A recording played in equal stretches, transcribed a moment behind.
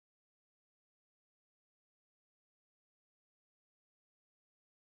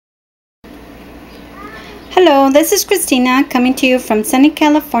Hello, this is Christina coming to you from sunny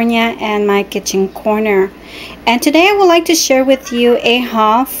California and my kitchen corner. And today I would like to share with you a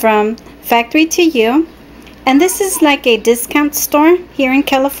haul from Factory to You. And this is like a discount store here in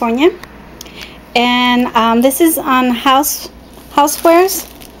California. And this is on housewares.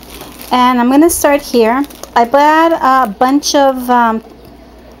 And I'm going to start here. I bought a bunch of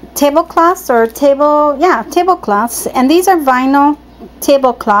tablecloths tablecloths. And these are vinyl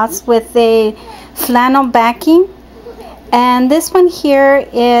tablecloths with a flannel backing, and this one here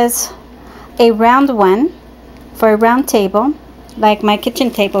is a round one for a round table like my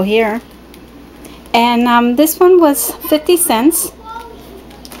kitchen table here, and this one was 50 cents.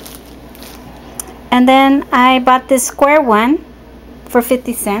 And then I bought this square one for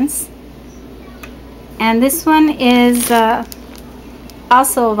 50 cents, and this one is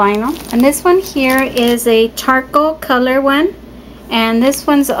also vinyl, and this one here is a charcoal color one. And this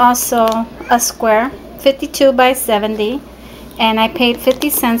one's also a square, 52 by 70, and I paid 50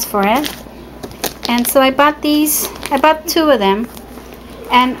 cents for it. And so I bought these. I bought two of them,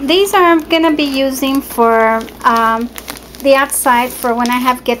 and these are gonna be using for the outside for when I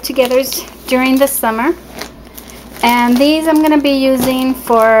have get-togethers during the summer. And these I'm gonna be using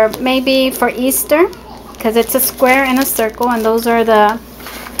for maybe for Easter, because it's a square and a circle, and those are the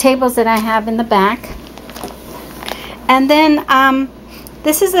tables that I have in the back. And then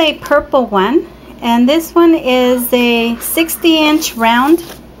this is a purple one, and this one is a 60-inch round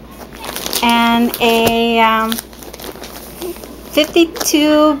and a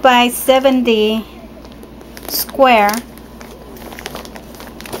 52 by 70 square.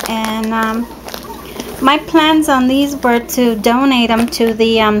 And my plans on these were to donate them to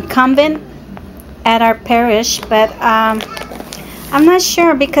the convent at our parish, but I'm not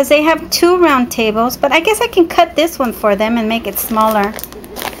sure because they have two round tables, but I guess I can cut this one for them and make it smaller.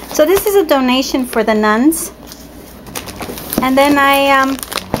 So this is a donation for the nuns. And then I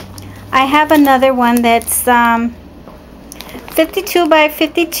have another one that's 52 by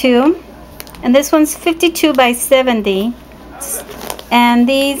 52, and this one's 52 by 70. And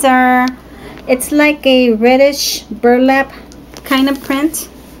these are, it's like a reddish burlap kind of print.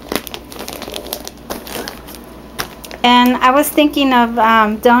 And I was thinking of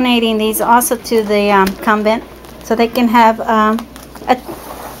donating these also to the convent, so they can have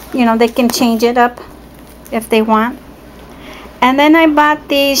they can change it up if they want. And then I bought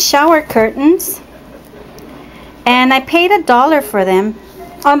these shower curtains, and I paid $1 for them.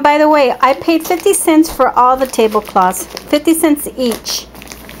 Oh, and by the way, I paid 50 cents for all the tablecloths, 50 cents each.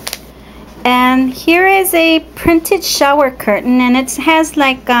 And here is a printed shower curtain, and it has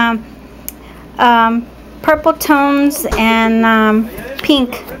like purple tones and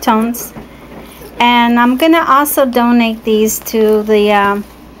pink tones. And I'm gonna also donate these to the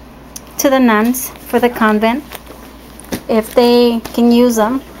nuns for the convent if they can use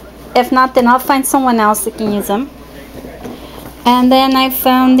them. If not, then I'll find someone else that can use them. And then I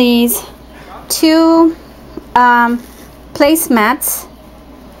found these two placemats,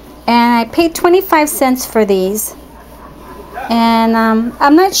 and I paid 25 cents for these. And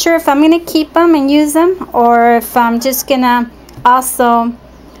I'm not sure if I'm going to keep them and use them, or if I'm just going to also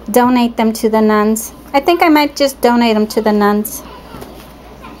donate them to the nuns. I think I might just donate them to the nuns.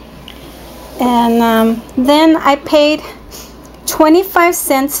 And then I paid 25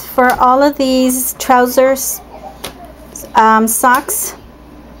 cents for all of these trousers, socks.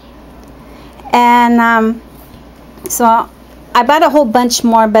 And so I bought a whole bunch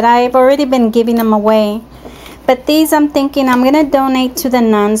more, but I've already been giving them away. But these I'm thinking I'm going to donate to the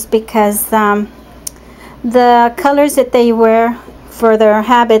nuns because the colors that they wear for their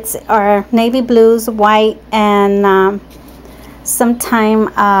habits are navy blues, white, and sometime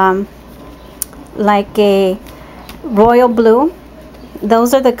like a royal blue.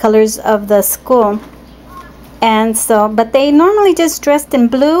 Those are the colors of the school. And so, but they normally just dressed in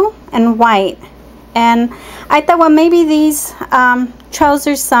blue and white. And I thought, well, maybe these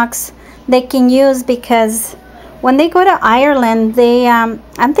trouser socks they can use, because when they go to Ireland, they I'm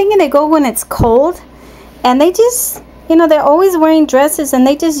thinking they go when it's cold, and they just, they're always wearing dresses, and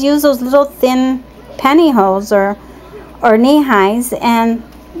they just use those little thin pantyhose or knee highs, and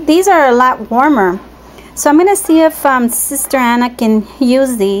these are a lot warmer. So I'm gonna see if Sister Anna can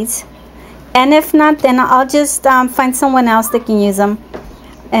use these, and if not, then I'll just find someone else that can use them.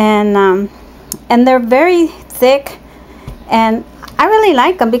 And they're very thick, and I really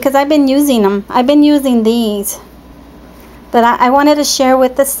like them because I've been using them. I've been using these. But I wanted to share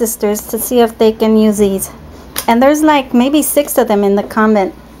with the sisters to see if they can use these. And there's like maybe 6 of them in the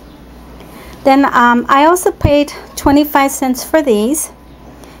convent. Then I also paid 25 cents for these.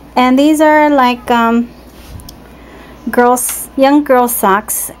 And these are like young girl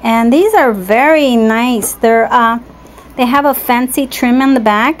socks, and these are very nice. They have a fancy trim in the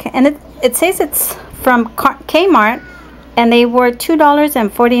back, and it says it's from Kmart, and they were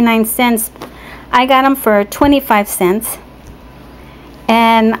 $2.49. I got them for 25 cents.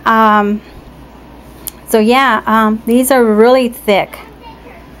 And so yeah, these are really thick.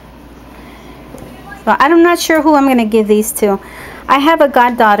 So I'm not sure who I'm gonna give these to. I have a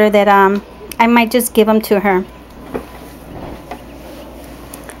goddaughter that I might just give them to her.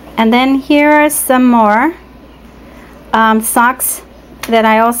 And then here are some more socks that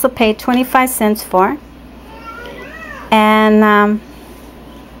I also paid 25 cents for. And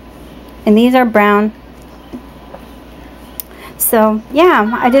these are brown. So yeah,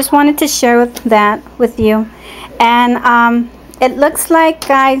 I just wanted to share that with you. And it looks like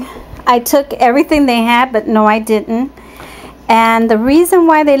I took everything they had, but no, I didn't. And the reason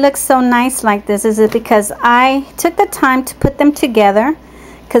why they look so nice like this is because I took the time to put them together,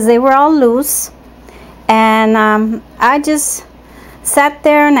 because they were all loose. And I just sat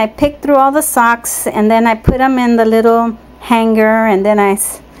there and I picked through all the socks, and then I put them in the little hanger, and then I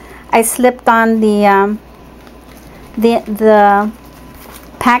slipped on the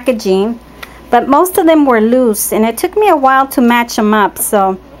packaging. But most of them were loose, and it took me a while to match them up.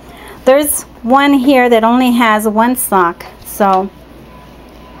 So there's one here that only has one sock, so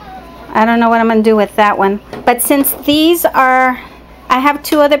I don't know what I'm gonna do with that one. But since these are, I have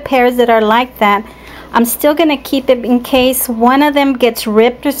two other pairs that are like that, I'm still gonna keep it in case one of them gets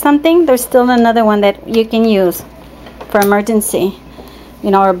ripped or something. There's still another one that you can use for emergency,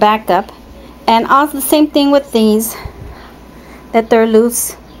 you know, or backup. And also the same thing with these, that they're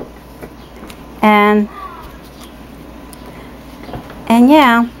loose. And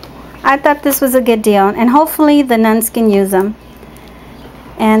yeah, I thought this was a good deal, and hopefully the nuns can use them.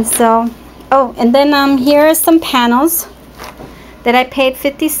 And so, oh, and then here are some panels that I paid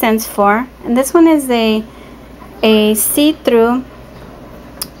 50 cents for. And this one is a see-through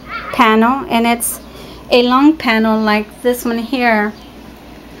panel, and it's a long panel like this one here.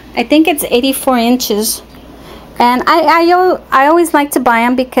 I think it's 84 inches. And I always like to buy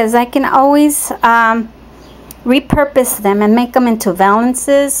them because I can always repurpose them and make them into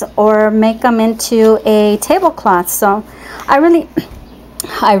valances or make them into a tablecloth. So I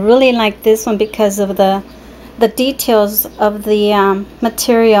really like this one because of the details of the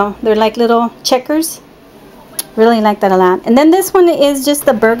material. They're like little checkers. Really like that a lot. And then this one is just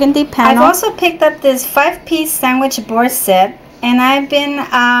the burgundy panel. I've also picked up this 5-piece sandwich board set, and I've been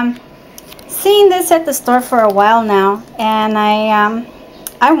seeing this at the store for a while now, and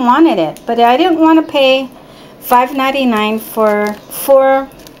I wanted it, but I didn't want to pay $5.99 for 4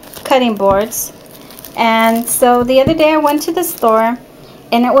 cutting boards. And so the other day I went to the store,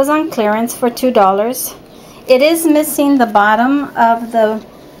 and it was on clearance for $2. It is missing the bottom of the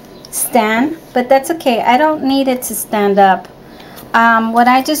stand, but that's okay. I don't need it to stand up. What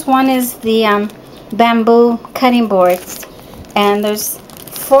I just want is the bamboo cutting boards, and there's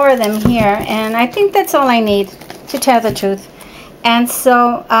 4 of them here, and I think that's all I need, to tell the truth. And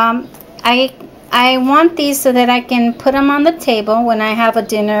so I want these so that I can put them on the table when I have a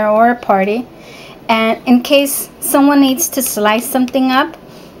dinner or a party, and in case someone needs to slice something up,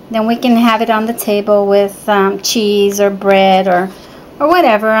 then we can have it on the table with cheese or bread or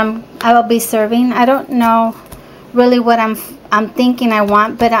whatever I will be serving. I don't know really what I'm thinking I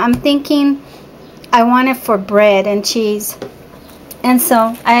want, but I'm thinking I want it for bread and cheese. And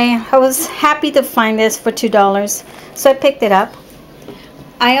so I was happy to find this for $2, so I picked it up.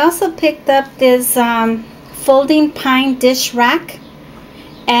 I also picked up this folding pine dish rack,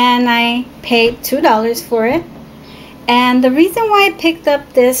 and I paid $2 for it. And the reason why I picked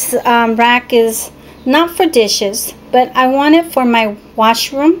up this rack is not for dishes, but I want it for my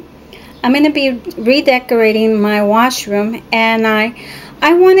washroom. I'm going to be redecorating my washroom, and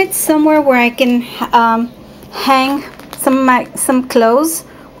I want it somewhere where I can hang some clothes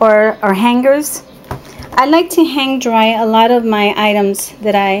or hangers. I like to hang dry a lot of my items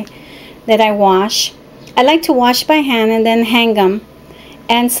that I wash. I like to wash by hand and then hang them.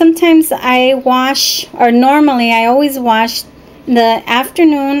 And sometimes I wash, or normally I always wash in the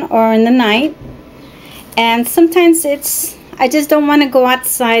afternoon or in the night. And sometimes I just don't want to go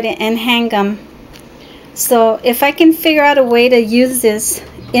outside and hang them. So if I can figure out a way to use this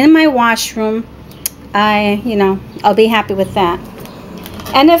in my washroom, I'll be happy with that.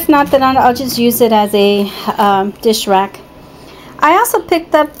 And if not, then I'll just use it as a dish rack. I also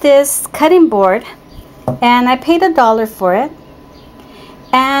picked up this cutting board, and I paid $1 for it.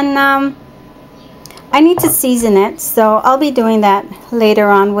 And I need to season it, so I'll be doing that later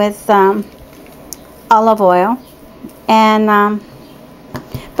on with olive oil. And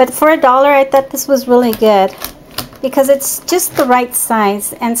but for $1 I thought this was really good because it's just the right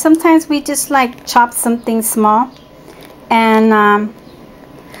size. And sometimes we just like chop something small, and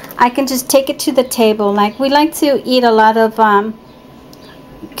I can just take it to the table. Like we like to eat a lot of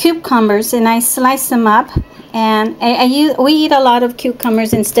cucumbers, and I slice them up, and we eat a lot of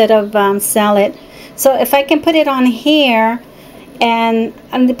cucumbers instead of salad. So if I can put it on here, and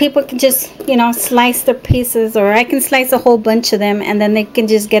the people can just, you know, slice the pieces, or I can slice a whole bunch of them, and then they can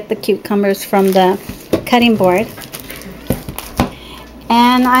just get the cucumbers from the cutting board.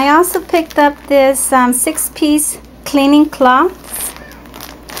 And I also picked up this 6-piece cleaning cloths,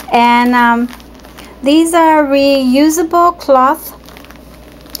 and these are reusable cloth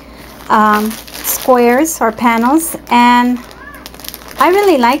squares or panels, and I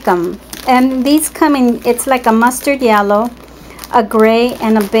really like them. And these come in, it's like a mustard yellow, a gray,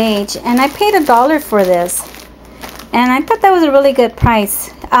 and a beige, and I paid $1 for this, and I thought that was a really good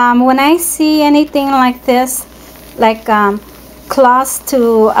price. When I see anything like this, like cloths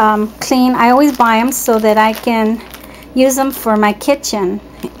to clean, I always buy them so that I can use them for my kitchen.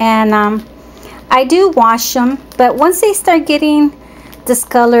 And I do wash them, but once they start getting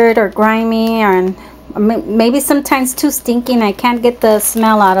discolored or grimy, or maybe sometimes too stinking, I can't get the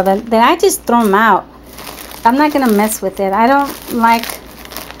smell out of it, then I just throw them out. I'm not gonna mess with it. I don't like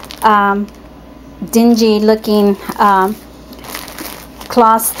dingy looking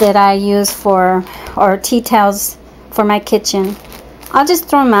cloths that I use for, or tea towels for my kitchen. I'll just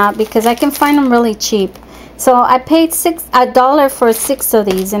throw them out because I can find them really cheap. So I paid $1 for 6 of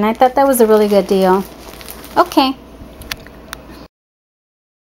these, and I thought that was a really good deal. Okay,